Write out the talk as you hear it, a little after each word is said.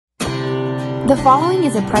The following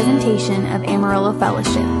is a presentation of Amarillo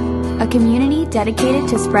Fellowship, a community dedicated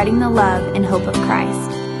to spreading the love and hope of Christ.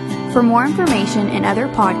 For more information and other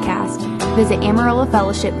podcasts, visit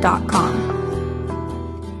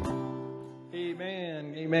AmarilloFellowship.com.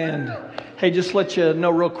 Amen. Amen. Hey, just let you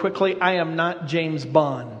know real quickly, I am not James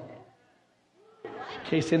Bond. In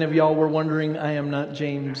case any of y'all were wondering, I am not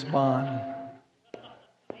James Bond.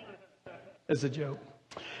 It's a joke.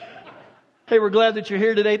 Hey, we're glad that you're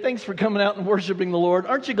here today. Thanks for coming out and worshiping the Lord.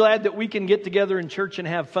 Aren't you glad that we can get together in church and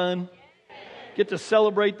have fun? Get to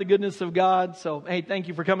celebrate the goodness of God. So, hey, thank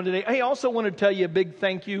you for coming today. Hey, I also want to tell you a big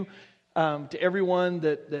thank you to everyone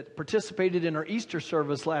that participated in our Easter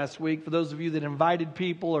service last week. For those of you that invited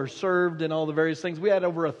people or served and all the various things. We had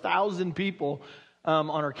over 1,000 people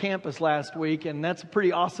on our campus last week, and that's a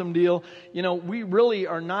pretty awesome deal. You know, we really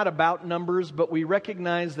are not about numbers, but we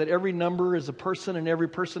recognize that every number is a person and every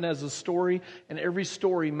person has a story, and every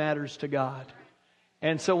story matters to God.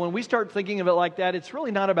 And so when we start thinking of it like that, it's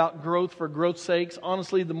really not about growth for growth's sakes.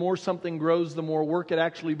 Honestly, the more something grows, the more work it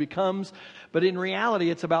actually becomes. But in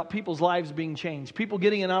reality, it's about people's lives being changed. People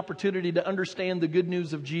getting an opportunity to understand the good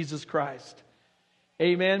news of Jesus Christ.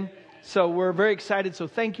 Amen. So we're very excited. So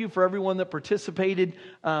thank you for everyone that participated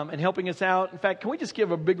in helping us out. In fact, can we just give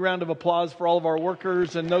a big round of applause for all of our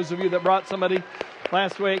workers and those of you that brought somebody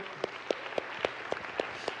last week?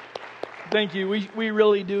 Thank you. We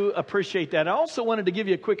really do appreciate that. I also wanted to give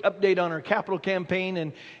you a quick update on our capital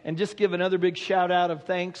campaign and just give another big shout out of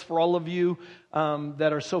thanks for all of you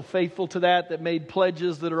that are so faithful to that made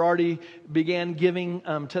pledges, that are already began giving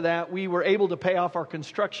to that. We were able to pay off our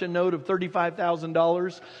construction note of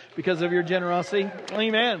 $35,000 because of your generosity.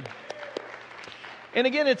 Amen. And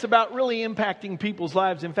again, it's about really impacting people's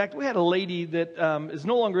lives. In fact, we had a lady that is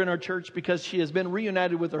no longer in our church because she has been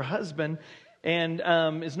reunited with her husband and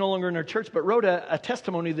is no longer in our church, but wrote a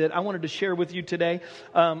testimony that I wanted to share with you today.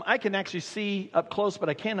 I can actually see up close, but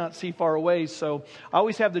I cannot see far away, so I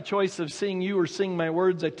always have the choice of seeing you or seeing my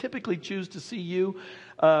words. I typically choose to see you,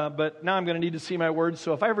 but now I'm going to need to see my words,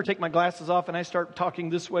 so if I ever take my glasses off and I start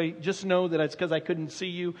talking this way, just know that it's because I couldn't see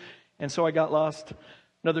you, and so I got lost.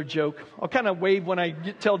 Another joke. I'll kind of wave when I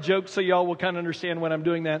tell jokes so y'all will kind of understand when I'm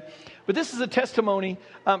doing that. But this is a testimony.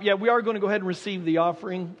 We are going to go ahead and receive the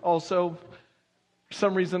offering also. For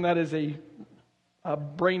some reason, that is a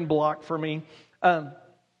brain block for me.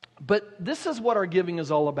 But this is what our giving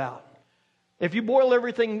is all about. If you boil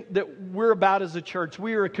everything that we're about as a church,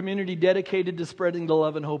 we are a community dedicated to spreading the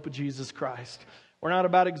love and hope of Jesus Christ. We're not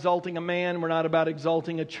about exalting a man. We're not about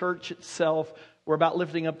exalting a church itself. We're about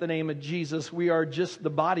lifting up the name of Jesus. We are just the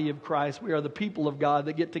body of Christ. We are the people of God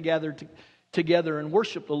that get together and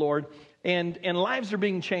worship the Lord. And lives are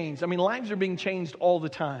being changed. I mean, lives are being changed all the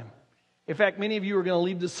time. In fact, many of you are going to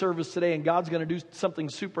leave this service today and God's going to do something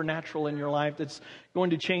supernatural in your life that's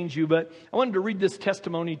going to change you. But I wanted to read this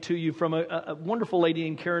testimony to you from a wonderful lady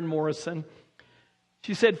named Karen Morrison.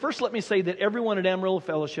 She said, "First, let me say that everyone at Amarillo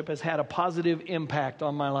Fellowship has had a positive impact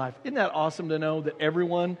on my life." Isn't that awesome to know that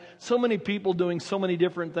everyone, so many people doing so many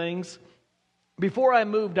different things? Before I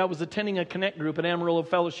moved, I was attending a Connect group at Amarillo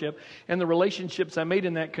Fellowship, and the relationships I made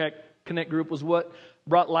in that Connect group was what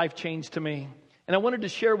brought life change to me. And I wanted to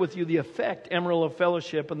share with you the effect Amarillo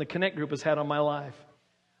Fellowship and the Connect group has had on my life.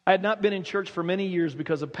 I had not been in church for many years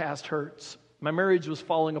because of past hurts. My marriage was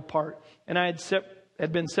falling apart, and I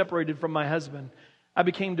had been separated from my husband. I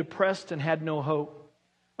became depressed and had no hope.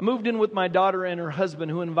 I moved in with my daughter and her husband,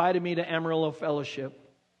 who invited me to Amarillo Fellowship.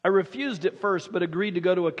 I refused at first, but agreed to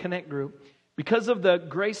go to a Connect group. Because of the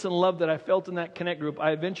grace and love that I felt in that Connect group,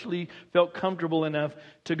 I eventually felt comfortable enough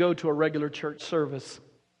to go to a regular church service.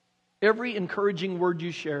 Every encouraging word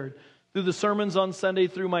you shared through the sermons on Sunday,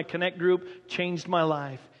 through my Connect group, changed my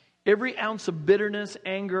life. Every ounce of bitterness,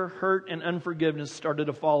 anger, hurt, and unforgiveness started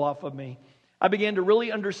to fall off of me. I began to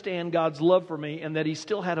really understand God's love for me and that He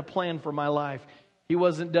still had a plan for my life. He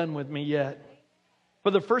wasn't done with me yet. For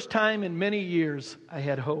the first time in many years, I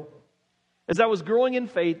had hope. As I was growing in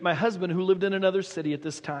faith, my husband, who lived in another city at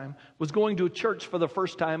this time, was going to a church for the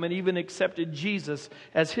first time and even accepted Jesus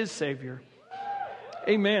as his Savior.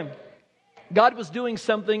 Amen. God was doing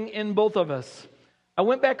something in both of us. I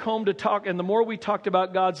went back home to talk, and the more we talked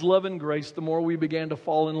about God's love and grace, the more we began to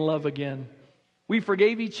fall in love again. We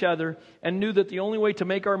forgave each other and knew that the only way to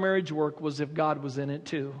make our marriage work was if God was in it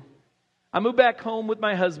too. I moved back home with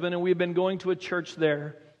my husband, and we've been going to a church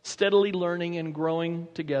there, steadily learning and growing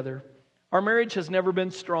together. Our marriage has never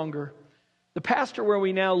been stronger. The pastor where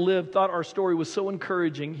we now live thought our story was so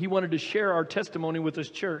encouraging, he wanted to share our testimony with his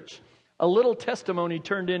church. A little testimony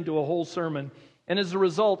turned into a whole sermon. And as a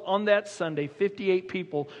result, on that Sunday, 58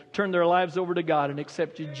 people turned their lives over to God and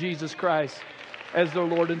accepted Jesus Christ as their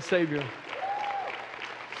Lord and Savior.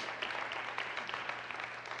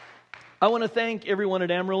 I want to thank everyone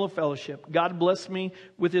at Amarillo Fellowship. God blessed me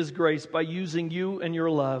with His grace by using you and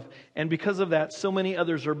your love. And because of that, so many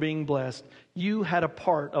others are being blessed. You had a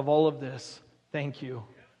part of all of this. Thank you.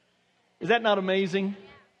 Is that not amazing?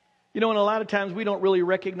 You know, and a lot of times we don't really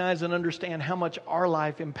recognize and understand how much our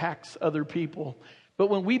life impacts other people. But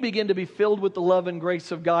when we begin to be filled with the love and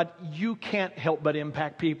grace of God, you can't help but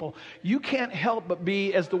impact people. You can't help but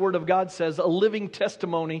be, as the Word of God says, a living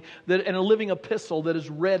testimony and a living epistle that is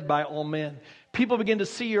read by all men. People begin to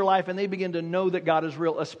see your life and they begin to know that God is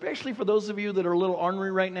real, especially for those of you that are a little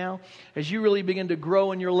ornery right now. As you really begin to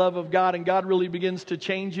grow in your love of God and God really begins to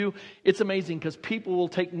change you, it's amazing because people will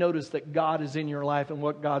take notice that God is in your life and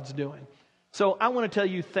what God's doing. So I want to tell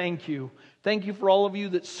you thank you. Thank you for all of you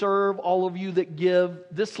that serve, all of you that give.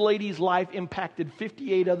 This lady's life impacted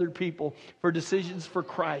 58 other people for decisions for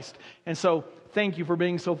Christ. And so thank you for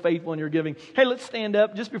being so faithful in your giving. Hey, let's stand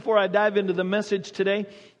up. Just before I dive into the message today,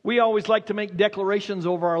 we always like to make declarations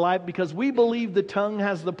over our life because we believe the tongue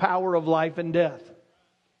has the power of life and death.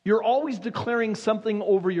 You're always declaring something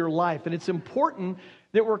over your life, and it's important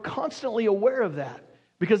that we're constantly aware of that.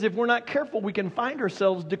 Because if we're not careful, we can find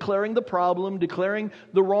ourselves declaring the problem, declaring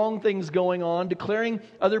the wrong things going on, declaring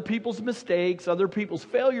other people's mistakes, other people's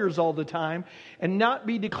failures all the time, and not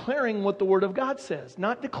be declaring what the Word of God says,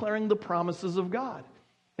 not declaring the promises of God.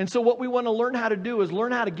 And so what we want to learn how to do is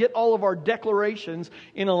learn how to get all of our declarations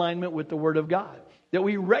in alignment with the Word of God. That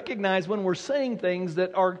we recognize when we're saying things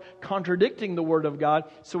that are contradicting the Word of God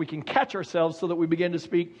so we can catch ourselves so that we begin to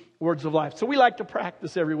speak words of life. So we like to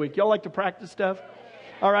practice every week. Y'all like to practice stuff?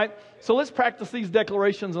 All right, so let's practice these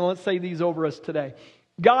declarations and let's say these over us today.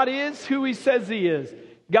 God is who He says He is.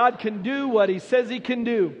 God can do what He says He can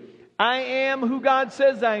do. I am who God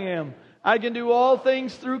says I am. I can do all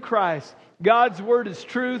things through Christ. God's Word is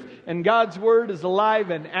truth and God's Word is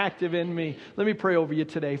alive and active in me. Let me pray over you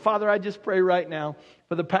today. Father, I just pray right now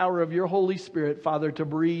for the power of your Holy Spirit, Father, to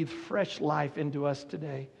breathe fresh life into us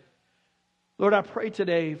today. Lord, I pray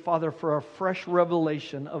today, Father, for a fresh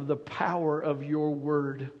revelation of the power of your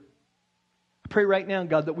Word. I pray right now,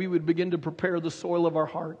 God, that we would begin to prepare the soil of our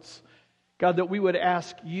hearts. God, that we would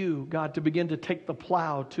ask you, God, to begin to take the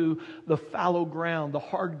plow to the fallow ground, the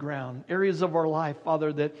hard ground, areas of our life,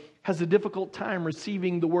 Father, that has a difficult time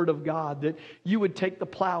receiving the Word of God, that you would take the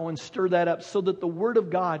plow and stir that up so that the Word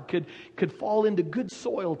of God could fall into good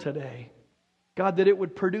soil today. God, that it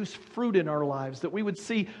would produce fruit in our lives, that we would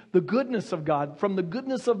see the goodness of God from the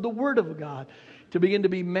goodness of the Word of God to begin to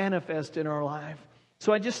be manifest in our life.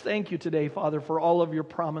 So I just thank you today, Father, for all of your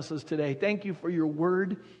promises today. Thank you for your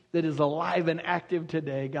Word that is alive and active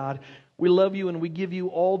today, God. We love you and we give you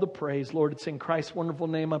all the praise, Lord. It's in Christ's wonderful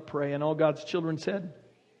name I pray. And all God's children said,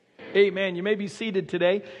 amen. You may be seated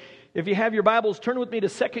today. If you have your Bibles, turn with me to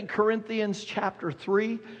 2 Corinthians chapter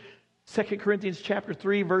 3. 2 Corinthians chapter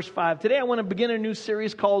 3, verse 5. Today I want to begin a new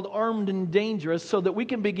series called Armed and Dangerous so that we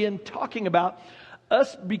can begin talking about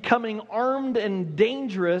us becoming armed and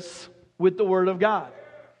dangerous with the Word of God.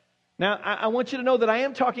 Now, I want you to know that I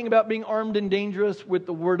am talking about being armed and dangerous with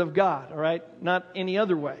the Word of God, all right? Not any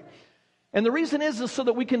other way. And the reason is so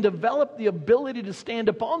that we can develop the ability to stand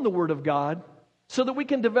upon the Word of God, so that we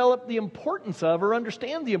can develop the importance of or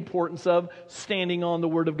understand the importance of standing on the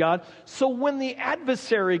Word of God. So when the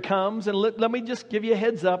adversary comes, and let me just give you a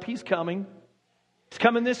heads up, he's coming. He's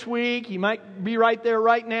coming this week. He might be right there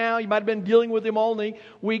right now. You might have been dealing with him all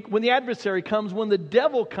week. When the adversary comes, when the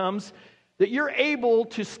devil comes, that you're able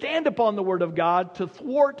to stand upon the Word of God to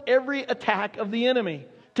thwart every attack of the enemy,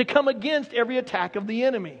 to come against every attack of the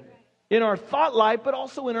enemy in our thought life, but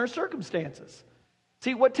also in our circumstances.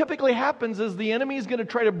 See, what typically happens is the enemy is going to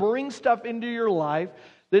try to bring stuff into your life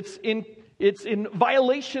it's in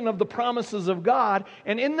violation of the promises of God.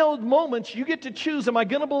 And in those moments, you get to choose, am I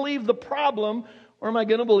going to believe the problem or am I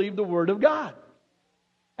going to believe the Word of God?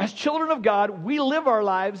 As children of God, we live our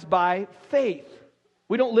lives by faith.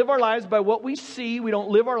 We don't live our lives by what we see. We don't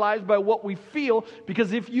live our lives by what we feel.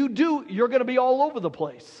 Because if you do, you're going to be all over the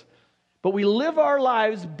place. But we live our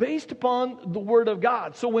lives based upon the Word of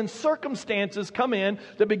God. So when circumstances come in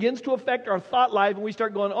that begins to affect our thought life and we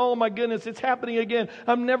start going, oh my goodness, it's happening again.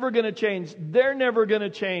 I'm never going to change. They're never going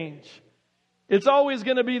to change. It's always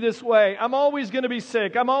going to be this way. I'm always going to be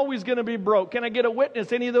sick. I'm always going to be broke. Can I get a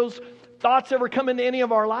witness? Any of those thoughts ever come into any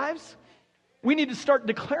of our lives? We need to start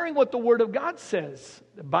declaring what the Word of God says.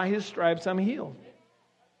 That by His stripes I'm healed.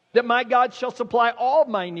 That my God shall supply all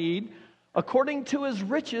my need according to His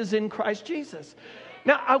riches in Christ Jesus.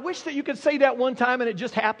 Now, I wish that you could say that one time and it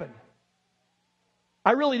just happened.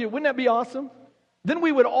 I really do. Wouldn't that be awesome? Then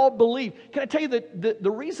we would all believe. Can I tell you that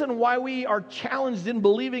the reason why we are challenged in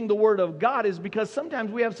believing the Word of God is because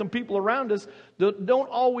sometimes we have some people around us that don't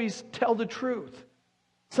always tell the truth.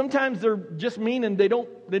 Sometimes they're just mean and they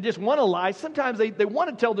just want to lie. Sometimes they want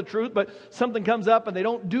to tell the truth, but something comes up and they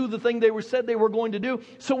don't do the thing they said they were going to do.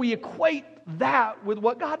 So we equate that with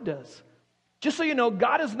what God does. Just so you know,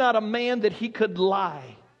 God is not a man that He could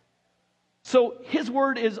lie. So His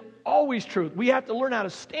Word is always truth. We have to learn how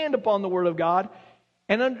to stand upon the Word of God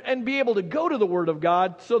and be able to go to the Word of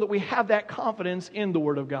God so that we have that confidence in the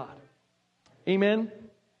Word of God. Amen?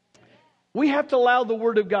 We have to allow the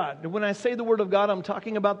Word of God. And when I say the Word of God, I'm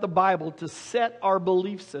talking about the Bible to set our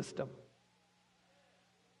belief system.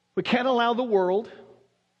 We can't allow the world.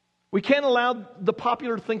 We can't allow the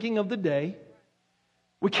popular thinking of the day.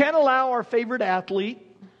 We can't allow our favorite athlete.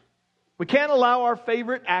 We can't allow our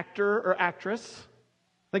favorite actor or actress.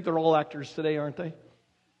 I think they're all actors today, aren't they?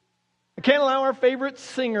 We can't allow our favorite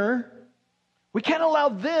singer. We can't allow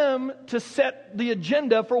them to set the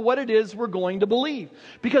agenda for what it is we're going to believe.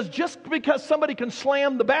 Because just because somebody can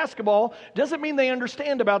slam the basketball doesn't mean they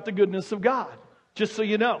understand about the goodness of God. Just so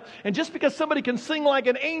you know. And just because somebody can sing like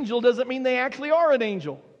an angel doesn't mean they actually are an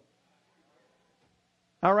angel.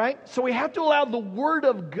 All right? So we have to allow the Word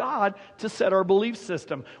of God to set our belief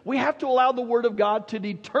system. We have to allow the Word of God to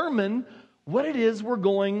determine what it is we're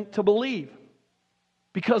going to believe.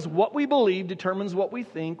 Because what we believe determines what we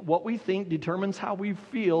think determines how we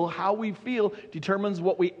feel determines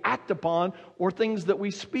what we act upon, or things that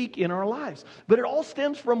we speak in our lives. But it all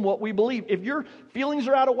stems from what we believe. If your feelings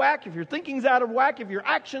are out of whack, if your thinking's out of whack, if your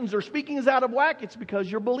actions or speaking is out of whack, it's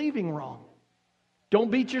because you're believing wrong.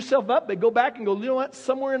 Don't beat yourself up, but go back and go, you know what?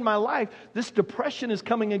 Somewhere in my life, this depression is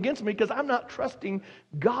coming against me because I'm not trusting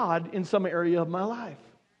God in some area of my life.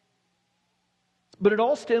 But it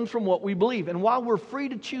all stems from what we believe. And while we're free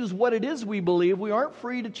to choose what it is we believe, we aren't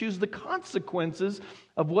free to choose the consequences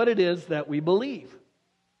of what it is that we believe.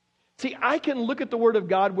 See, I can look at the Word of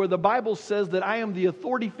God where the Bible says that I am the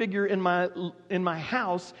authority figure in my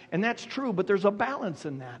house, and that's true, but there's a balance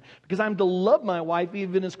in that. Because I'm to love my wife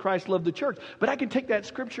even as Christ loved the church. But I can take that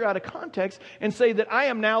scripture out of context and say that I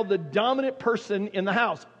am now the dominant person in the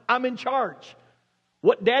house. I'm in charge.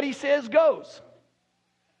 What Daddy says goes.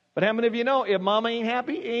 But how many of you know, if Mama ain't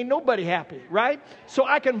happy, ain't nobody happy, right? So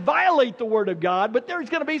I can violate the Word of God, but there's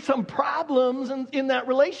going to be some problems in that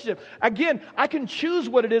relationship. Again, I can choose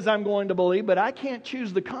what it is I'm going to believe, but I can't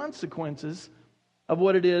choose the consequences of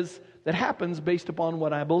what it is that happens based upon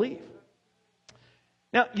what I believe.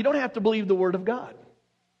 Now, you don't have to believe the Word of God.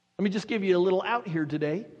 Let me just give you a little out here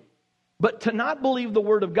today. But to not believe the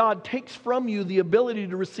Word of God takes from you the ability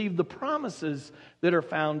to receive the promises that are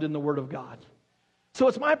found in the Word of God. So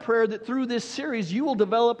it's my prayer that through this series you will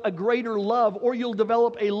develop a greater love, or you'll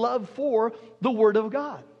develop a love for the Word of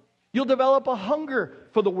God. You'll develop a hunger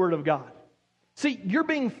for the Word of God. See,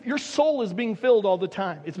 your soul is being filled all the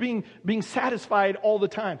time. It's being satisfied all the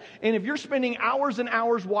time. And if you're spending hours and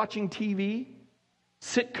hours watching TV,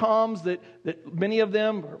 sitcoms that many of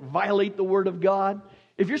them violate the Word of God,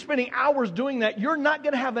 if you're spending hours doing that, you're not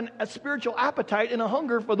going to have a spiritual appetite and a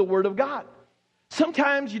hunger for the Word of God.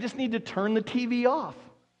 Sometimes you just need to turn the TV off.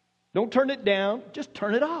 Don't turn it down, just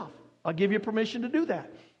turn it off. I'll give you permission to do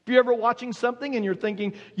that. If you're ever watching something and you're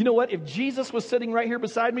thinking, you know what, if Jesus was sitting right here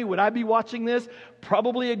beside me, would I be watching this?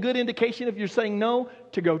 Probably a good indication, if you're saying no,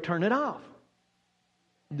 to go turn it off.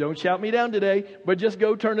 Don't shout me down today, but just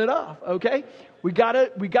go turn it off, okay? We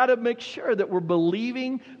gotta make sure that we're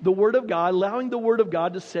believing the Word of God, allowing the Word of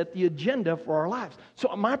God to set the agenda for our lives. So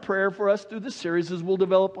my prayer for us through this series is we'll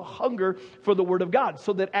develop a hunger for the Word of God,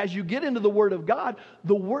 so that as you get into the Word of God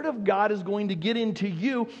is going to get into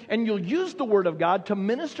you, and you'll use the Word of God to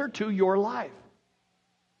minister to your life.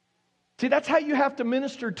 See, that's how you have to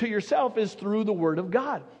minister to yourself, is through the Word of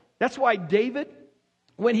God. That's why David,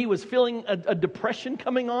 when he was feeling a depression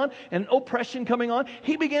coming on, an oppression coming on,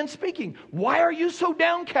 he began speaking. Why are you so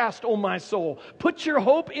downcast, O my soul? Put your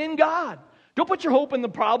hope in God. Don't put your hope in the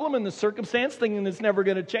problem and the circumstance, thinking it's never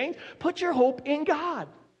going to change. Put your hope in God.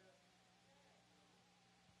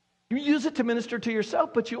 You use it to minister to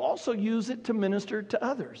yourself, but you also use it to minister to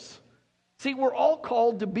others. See, we're all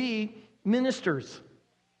called to be ministers.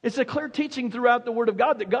 It's a clear teaching throughout the Word of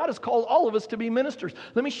God that God has called all of us to be ministers.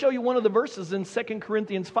 Let me show you one of the verses in 2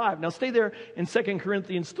 Corinthians 5. Now stay there in 2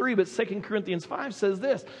 Corinthians 3, but 2 Corinthians 5 says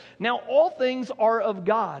this. Now all things are of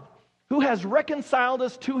God, who has reconciled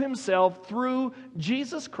us to Himself through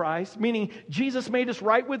Jesus Christ, meaning Jesus made us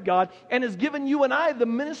right with God, and has given you and I the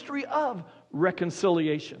ministry of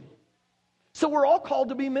reconciliation. So we're all called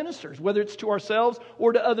to be ministers, whether it's to ourselves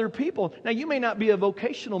or to other people. Now, you may not be a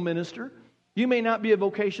vocational minister. You may not be a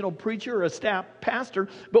vocational preacher or a staff pastor,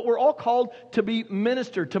 but we're all called to be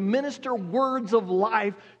minister, to minister words of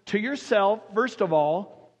life to yourself, first of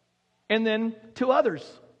all, and then to others.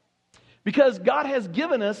 Because God has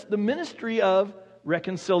given us the ministry of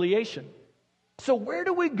reconciliation. So where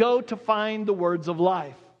do we go to find the words of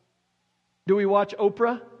life? Do we watch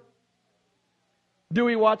Oprah? Do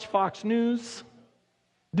we watch Fox News?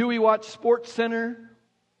 Do we watch Sports Center?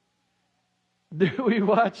 Do we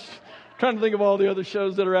watch... trying to think of all the other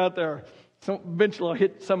shows that are out there. So eventually I'll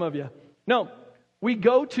hit some of you. No, we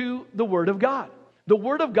go to the Word of God. The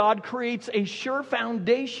Word of God creates a sure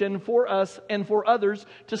foundation for us and for others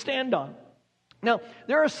to stand on. Now,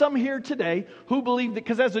 there are some here today who believe that,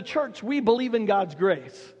 because as a church, we believe in God's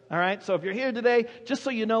grace. All right, so if you're here today, just so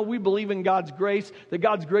you know, we believe in God's grace, that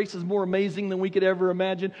God's grace is more amazing than we could ever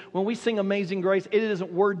imagine. When we sing Amazing Grace, it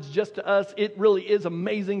isn't words just to us. It really is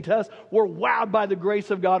amazing to us. We're wowed by the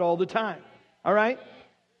grace of God all the time. All right?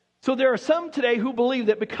 So there are some today who believe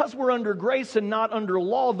that because we're under grace and not under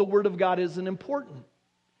law, the Word of God isn't important.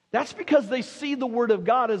 That's because they see the Word of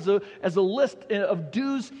God as a list of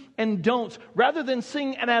do's and don'ts, rather than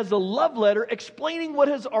seeing it as a love letter explaining what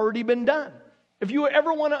has already been done. If you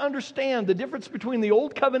ever want to understand the difference between the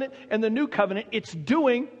old covenant and the new covenant, it's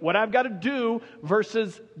doing what I've got to do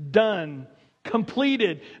versus done,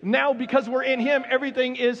 completed. Now, because we're in Him,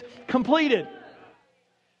 everything is completed.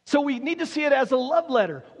 So we need to see it as a love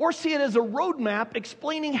letter or see it as a roadmap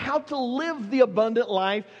explaining how to live the abundant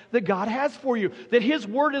life that God has for you, that His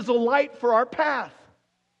Word is a light for our path.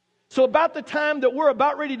 So about the time that we're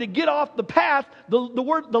about ready to get off the path, the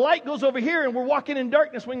light goes over here and we're walking in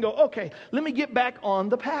darkness. We can go, okay, let me get back on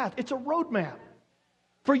the path. It's a roadmap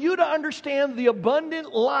for you to understand the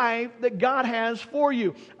abundant life that God has for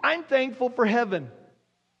you. I'm thankful for heaven.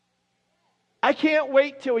 I can't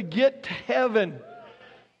wait till we get to heaven.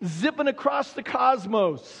 Zipping across the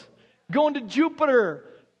cosmos. Going to Jupiter.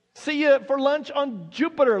 See you for lunch on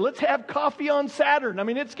Jupiter. Let's have coffee on Saturn. I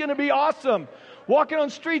mean, it's going to be awesome. Walking on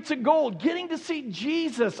streets of gold, getting to see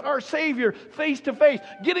Jesus, our Savior, face to face,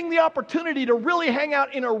 getting the opportunity to really hang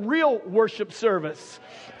out in a real worship service.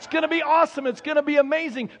 It's going to be awesome. It's going to be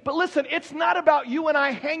amazing. But listen, it's not about you and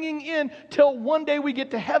I hanging in till one day we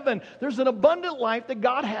get to heaven. There's an abundant life that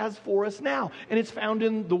God has for us now, and it's found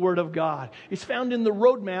in the Word of God. It's found in the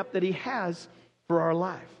roadmap that He has for our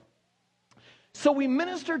life. So we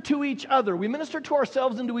minister to each other. We minister to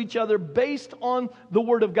ourselves and to each other based on the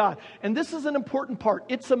Word of God. And this is an important part.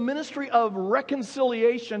 It's a ministry of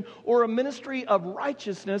reconciliation or a ministry of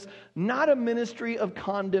righteousness, not a ministry of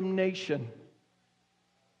condemnation.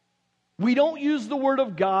 We don't use the Word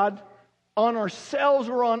of God on ourselves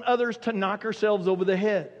or on others to knock ourselves over the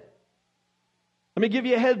head. Let me give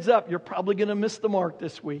you a heads up. You're probably going to miss the mark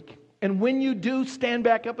this week. And when you do, stand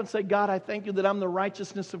back up and say, God, I thank you that I'm the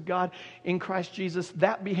righteousness of God in Christ Jesus.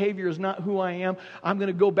 That behavior is not who I am. I'm going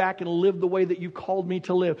to go back and live the way that you called me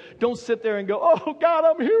to live. Don't sit there and go, oh, God,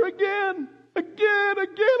 I'm here again. Again.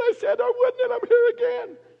 I said I wouldn't, and I'm here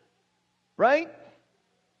again. Right?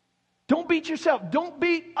 Don't beat yourself. Don't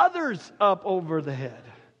beat others up over the head.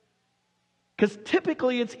 Because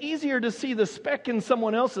typically it's easier to see the speck in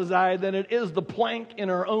someone else's eye than it is the plank in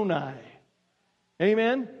our own eye.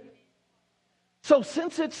 Amen? So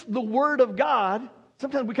since it's the Word of God,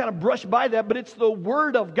 sometimes we kind of brush by that, but it's the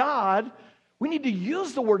Word of God, we need to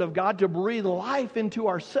use the Word of God to breathe life into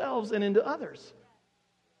ourselves and into others.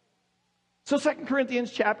 So 2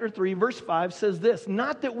 Corinthians chapter 3, verse 5 says this,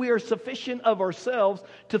 not that we are sufficient of ourselves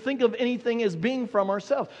to think of anything as being from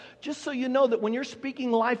ourselves. Just so you know that when you're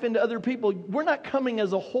speaking life into other people, we're not coming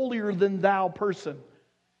as a holier than thou person.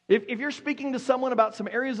 If you're speaking to someone about some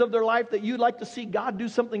areas of their life that you'd like to see God do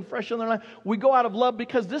something fresh in their life, we go out of love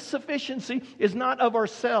because this sufficiency is not of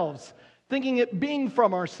ourselves, thinking it being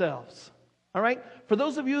from ourselves. All right? For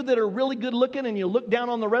those of you that are really good looking and you look down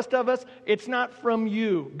on the rest of us, it's not from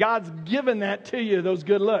you. God's given that to you, those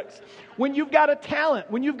good looks. When you've got a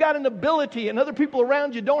talent, when you've got an ability and other people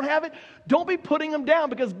around you don't have it, don't be putting them down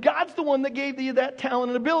because God's the one that gave you that talent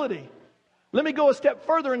and ability. Let me go a step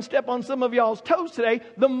further and step on some of y'all's toes today.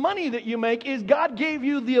 The money that you make is God gave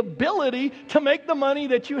you the ability to make the money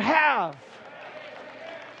that you have.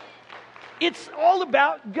 It's all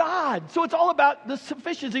about God. So it's all about the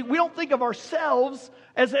sufficiency. We don't think of ourselves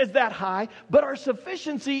as that high, but our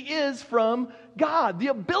sufficiency is from God. The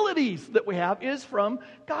abilities that we have is from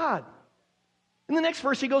God. In the next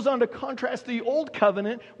verse, he goes on to contrast the old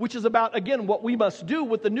covenant, which is about, again, what we must do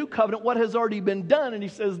with the new covenant, what has already been done. And he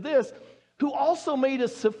says this, who also made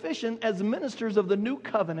us sufficient as ministers of the new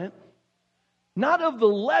covenant, not of the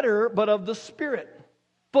letter, but of the Spirit.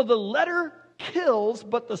 For the letter kills,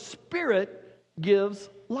 but the Spirit gives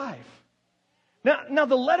life. Now,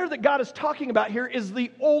 the letter that God is talking about here is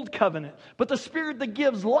the old covenant, but the Spirit that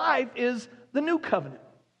gives life is the new covenant.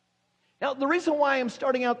 Now, the reason why I'm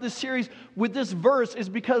starting out this series with this verse is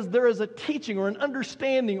because there is a teaching or an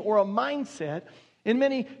understanding or a mindset in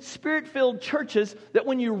many Spirit-filled churches that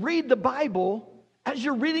when you read the Bible, as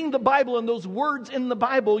you're reading the Bible and those words in the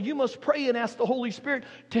Bible, you must pray and ask the Holy Spirit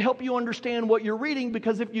to help you understand what you're reading,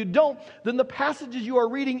 because if you don't, then the passages you are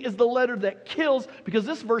reading is the letter that kills, because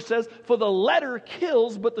this verse says, for the letter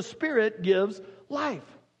kills, but the Spirit gives life.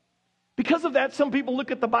 Because of that, some people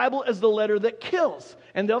look at the Bible as the letter that kills.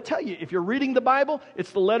 And they'll tell you, if you're reading the Bible,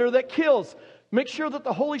 it's the letter that kills. Make sure that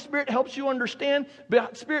the Holy Spirit helps you understand the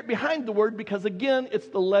Spirit behind the word, because again, it's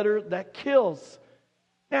the letter that kills.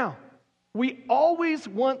 Now, we always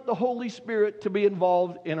want the Holy Spirit to be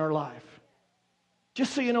involved in our life.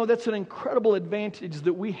 Just so you know, that's an incredible advantage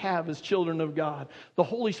that we have as children of God. The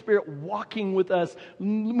Holy Spirit walking with us,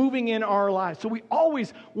 moving in our lives. So we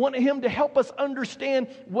always want Him to help us understand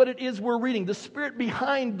what it is we're reading. The Spirit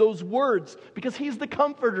behind those words, because He's the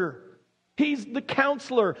comforter. He's the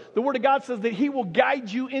counselor. The Word of God says that He will guide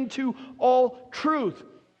you into all truth.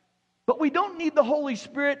 But we don't need the Holy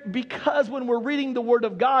Spirit because when we're reading the Word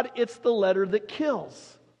of God, it's the letter that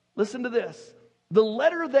kills. Listen to this. The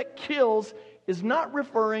letter that kills is not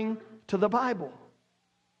referring to the Bible.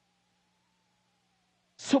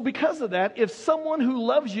 So because of that, if someone who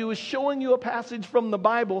loves you is showing you a passage from the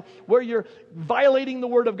Bible where you're violating the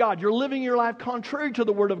Word of God, you're living your life contrary to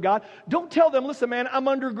the Word of God, don't tell them, listen man, I'm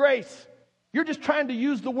under grace. You're just trying to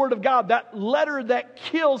use the Word of God, that letter that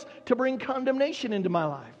kills, to bring condemnation into my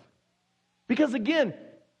life. Because again,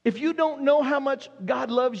 if you don't know how much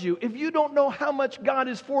God loves you, if you don't know how much God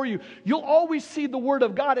is for you, you'll always see the Word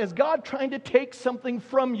of God as God trying to take something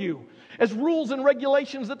from you, as rules and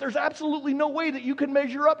regulations that there's absolutely no way that you can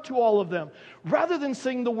measure up to all of them, rather than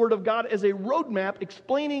seeing the Word of God as a roadmap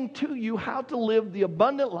explaining to you how to live the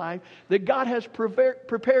abundant life that God has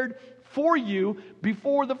prepared for you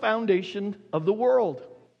before the foundation of the world.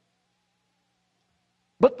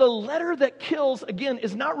 But the letter that kills, again,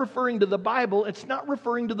 is not referring to the Bible. It's not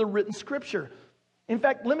referring to the written Scripture. In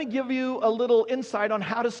fact, let me give you a little insight on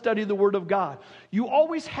how to study the Word of God. You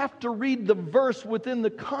always have to read the verse within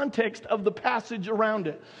the context of the passage around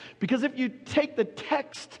it. Because if you take the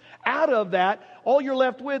text out of that, all you're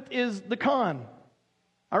left with is the con.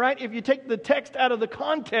 All right? If you take the text out of the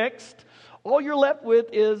context, all you're left with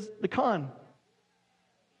is the con.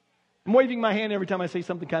 I'm waving my hand every time I say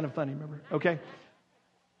something kind of funny, remember? Okay?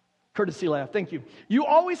 Courtesy laugh. Thank you. You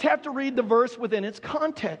always have to read the verse within its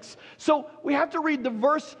context. So we have to read the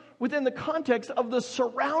verse within the context of the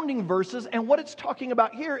surrounding verses. And what it's talking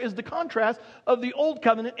about here is the contrast of the old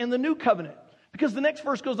covenant and the new covenant. Because the next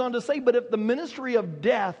verse goes on to say, but if the ministry of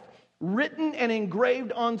death written and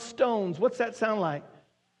engraved on stones, what's that sound like?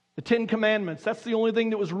 The Ten Commandments. That's the only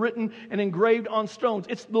thing that was written and engraved on stones.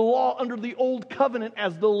 It's the law under the old covenant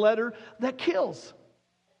as the letter that kills.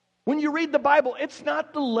 When you read the Bible, it's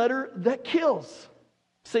not the letter that kills.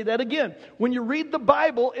 Say that again. When you read the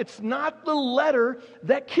Bible, it's not the letter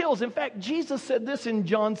that kills. In fact, Jesus said this in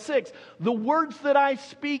John 6, the words that I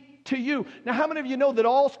speak to you. Now, how many of you know that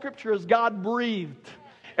all Scripture is God-breathed?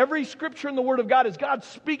 Every Scripture in the Word of God is God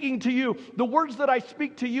speaking to you. The words that I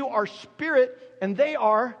speak to you are spirit, and they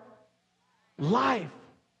are life.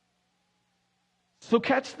 So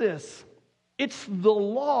catch this. It's the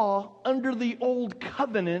law under the old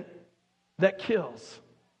covenant that kills.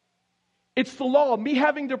 It's the law, me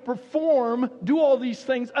having to do all these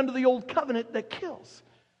things under the old covenant that kills.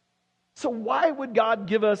 So why would God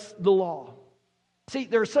give us the law? See,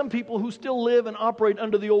 there are some people who still live and operate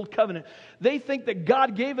under the old covenant. They think that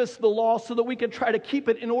God gave us the law so that we can try to keep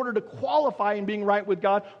it in order to qualify in being right with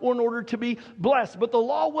God or in order to be blessed. But the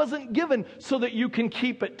law wasn't given so that you can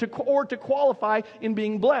keep it or to qualify in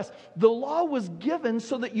being blessed. The law was given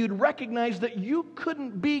so that you'd recognize that you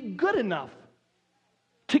couldn't be good enough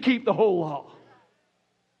to keep the whole law.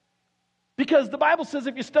 Because the Bible says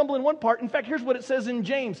if you stumble in one part, in fact, here's what it says in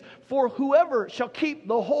James. For whoever shall keep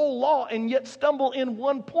the whole law and yet stumble in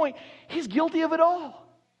one point, he's guilty of it all.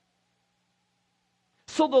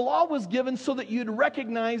 So the law was given so that you'd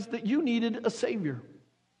recognize that you needed a Savior.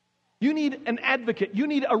 You need an advocate. You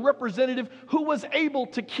need a representative who was able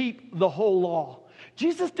to keep the whole law.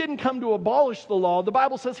 Jesus didn't come to abolish the law. The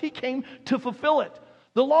Bible says He came to fulfill it.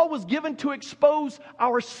 The law was given to expose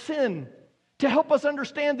our sin, to help us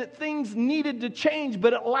understand that things needed to change,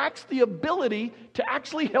 but it lacks the ability to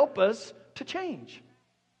actually help us to change.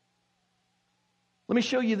 Let me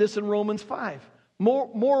show you this in Romans 5.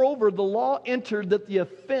 Moreover, the law entered that the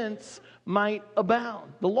offense might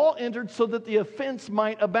abound. The law entered so that the offense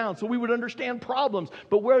might abound, so we would understand problems.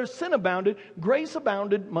 But where sin abounded, grace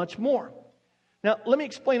abounded much more. Now, let me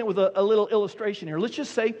explain it with a little illustration here. Let's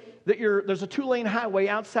just say that there's a 2-lane highway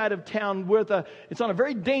outside of town it's on a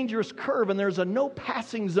very dangerous curve, and there's a no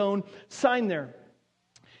passing zone sign there.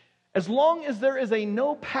 As long as there is a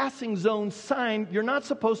no passing zone sign, you're not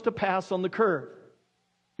supposed to pass on the curve.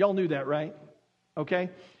 Y'all knew that, right? Okay?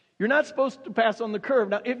 You're not supposed to pass on the curve.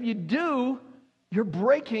 Now, if you do, you're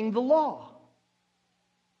breaking the law.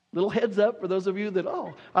 Little heads up for those of you that,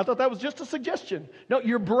 I thought that was just a suggestion. No,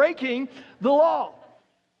 you're breaking the law.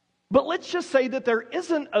 But let's just say that there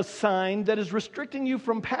isn't a sign that is restricting you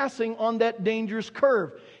from passing on that dangerous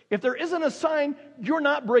curve. If there isn't a sign, you're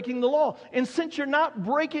not breaking the law. And since you're not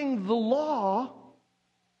breaking the law,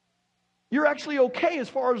 you're actually okay as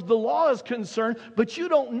far as the law is concerned, but you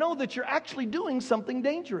don't know that you're actually doing something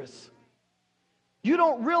dangerous. You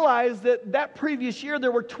don't realize that previous year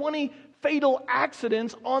there were 20 fatal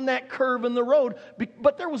accidents on that curve in the road,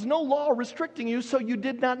 but there was no law restricting you, so you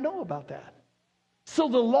did not know about that. So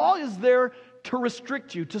the law is there to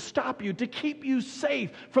restrict you, to stop you, to keep you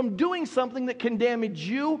safe from doing something that can damage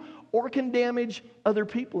you or can damage other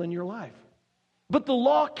people in your life. But the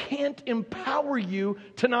law can't empower you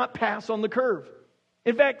to not pass on the curve.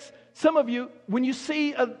 In fact, some of you, when you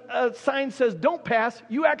see a sign that says don't pass,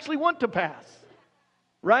 you actually want to pass.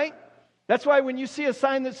 Right? That's why when you see a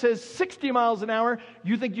sign that says 60 miles an hour,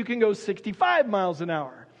 you think you can go 65 miles an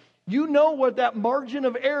hour. You know what that margin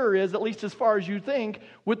of error is, at least as far as you think,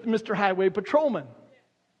 with Mr. Highway Patrolman.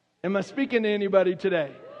 Am I speaking to anybody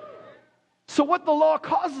today? So what the law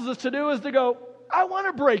causes us to do is to go, I want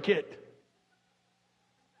to break it.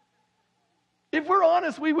 If we're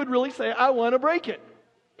honest, we would really say, I want to break it.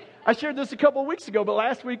 I shared this a couple of weeks ago, but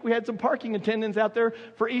last week we had some parking attendants out there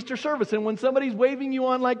for Easter service. And when somebody's waving you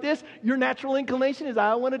on like this, your natural inclination is,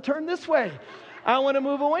 I want to turn this way. I want to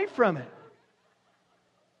move away from it.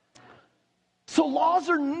 So laws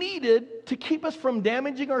are needed to keep us from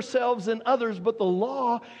damaging ourselves and others, but the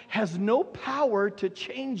law has no power to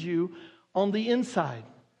change you on the inside.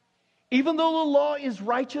 Even though the law is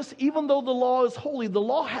righteous, even though the law is holy, the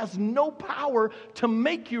law has no power to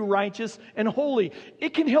make you righteous and holy.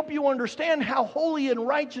 It can help you understand how holy and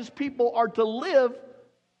righteous people are to live,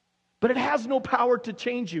 but it has no power to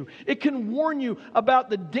change you. It can warn you about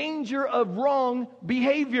the danger of wrong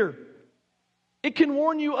behavior. It can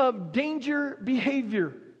warn you of danger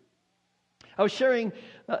behavior. I was sharing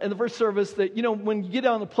in the first service that, when you get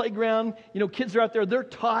on the playground, kids are out there, they're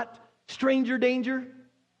taught stranger danger.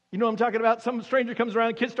 You know what I'm talking about? Some stranger comes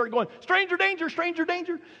around, kids start going, stranger danger, stranger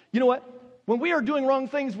danger. You know what? When we are doing wrong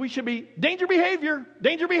things, we should be danger behavior,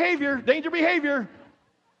 danger behavior, danger behavior.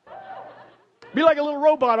 Be like a little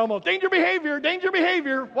robot almost. Danger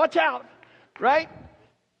behavior, watch out, right?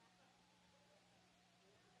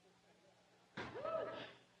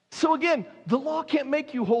 So again, the law can't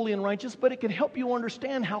make you holy and righteous, but it can help you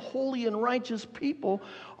understand how holy and righteous people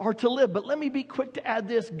are to live. But let me be quick to add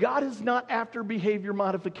this. God is not after behavior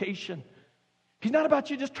modification. He's not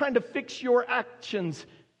about you just trying to fix your actions.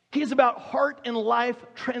 He is about heart and life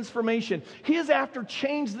transformation. He is after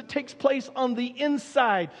change that takes place on the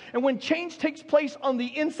inside. And when change takes place on the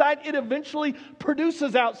inside, it eventually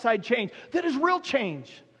produces outside change. That is real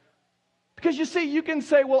change. Because you see, you can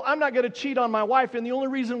say, well, I'm not going to cheat on my wife, and the only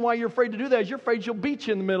reason why you're afraid to do that is you're afraid she'll beat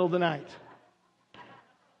you in the middle of the night.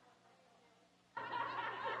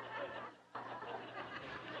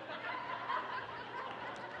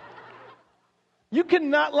 You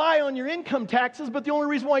cannot lie on your income taxes, but the only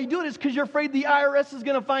reason why you do it is because you're afraid the IRS is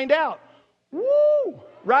going to find out. Woo!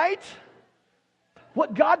 Right?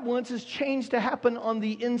 What God wants is change to happen on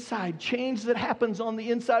the inside. Change that happens on the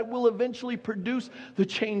inside will eventually produce the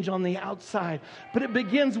change on the outside. But it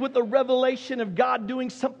begins with the revelation of God doing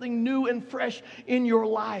something new and fresh in your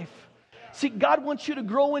life. See, God wants you to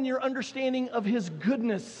grow in your understanding of His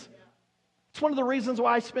goodness. It's one of the reasons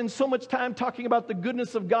why I spend so much time talking about the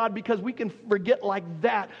goodness of God, because we can forget like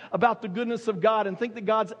that about the goodness of God and think that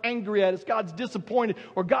God's angry at us, God's disappointed,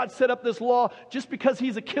 or God set up this law just because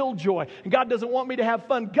He's a killjoy and God doesn't want me to have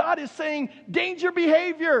fun. God is saying, danger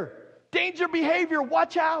behavior,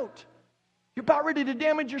 watch out. You're about ready to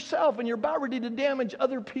damage yourself and you're about ready to damage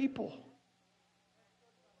other people.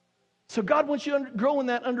 So God wants you to grow in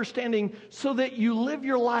that understanding so that you live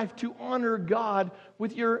your life to honor God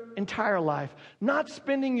with your entire life. Not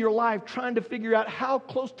spending your life trying to figure out how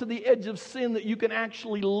close to the edge of sin that you can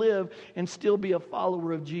actually live and still be a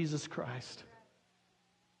follower of Jesus Christ.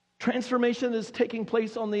 Transformation that is taking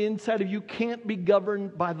place on the inside of you can't be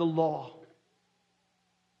governed by the law.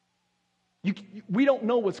 We don't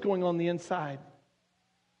know what's going on the inside.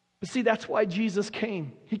 But see, that's why Jesus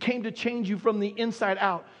came. He came to change you from the inside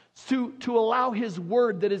out, to allow His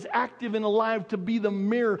Word that is active and alive to be the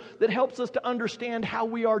mirror that helps us to understand how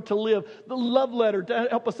we are to live, the love letter to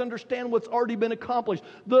help us understand what's already been accomplished,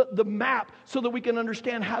 the map so that we can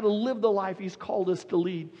understand how to live the life He's called us to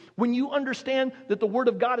lead. When you understand that the Word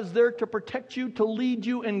of God is there to protect you, to lead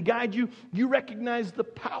you and guide you, you recognize the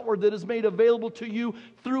power that is made available to you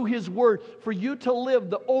through His Word for you to live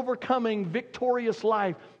the overcoming, victorious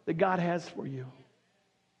life that God has for you.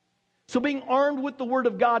 So being armed with the Word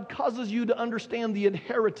of God causes you to understand the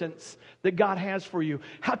inheritance that God has for you,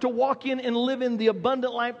 how to walk in and live in the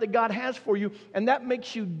abundant life that God has for you, and that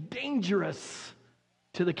makes you dangerous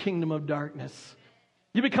to the kingdom of darkness.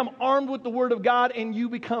 You become armed with the Word of God and you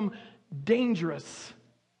become dangerous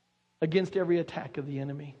against every attack of the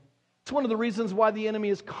enemy. It's one of the reasons why the enemy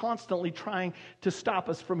is constantly trying to stop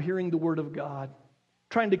us from hearing the Word of God,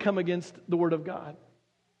 trying to come against the Word of God.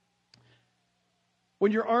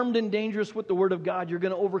 When you're armed and dangerous with the Word of God, you're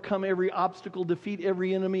going to overcome every obstacle, defeat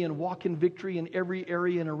every enemy, and walk in victory in every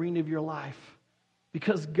area and arena of your life.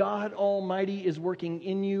 Because God Almighty is working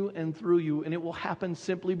in you and through you, and it will happen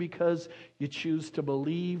simply because you choose to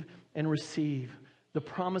believe and receive the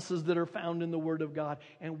promises that are found in the Word of God.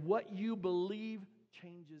 And what you believe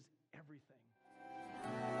changes everything.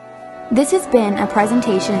 This has been a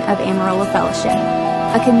presentation of Amarillo Fellowship,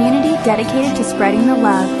 a community dedicated to spreading the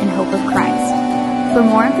love and hope of Christ. For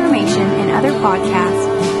more information and other podcasts,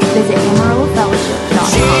 visit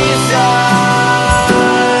AmarilloFellowship.com.